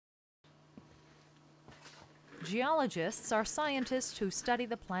Geologists are scientists who study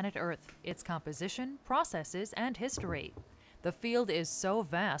the planet Earth, its composition, processes, and history. The field is so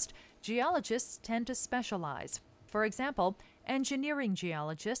vast, geologists tend to specialize. For example, engineering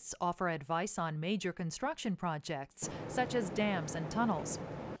geologists offer advice on major construction projects, such as dams and tunnels.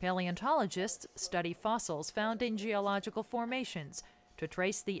 Paleontologists study fossils found in geological formations to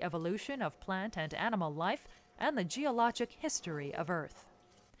trace the evolution of plant and animal life and the geologic history of Earth.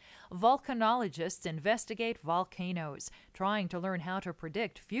 Volcanologists investigate volcanoes, trying to learn how to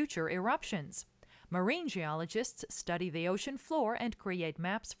predict future eruptions. Marine geologists study the ocean floor and create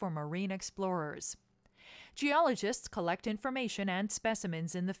maps for marine explorers. Geologists collect information and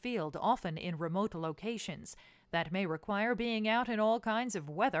specimens in the field, often in remote locations, that may require being out in all kinds of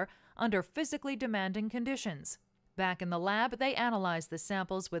weather under physically demanding conditions. Back in the lab, they analyze the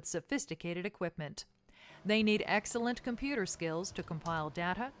samples with sophisticated equipment. They need excellent computer skills to compile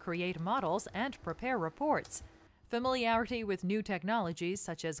data, create models, and prepare reports. Familiarity with new technologies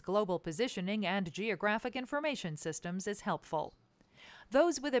such as global positioning and geographic information systems is helpful.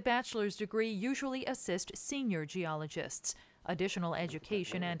 Those with a bachelor's degree usually assist senior geologists. Additional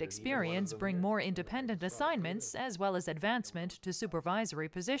education and experience bring more independent assignments as well as advancement to supervisory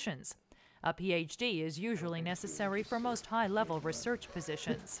positions. A PhD is usually necessary for most high-level research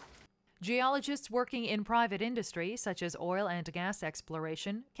positions. Geologists working in private industry, such as oil and gas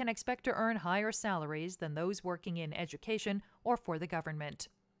exploration, can expect to earn higher salaries than those working in education or for the government.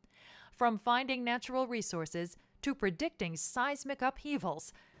 From finding natural resources to predicting seismic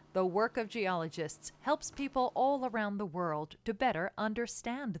upheavals, the work of geologists helps people all around the world to better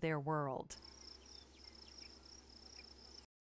understand their world.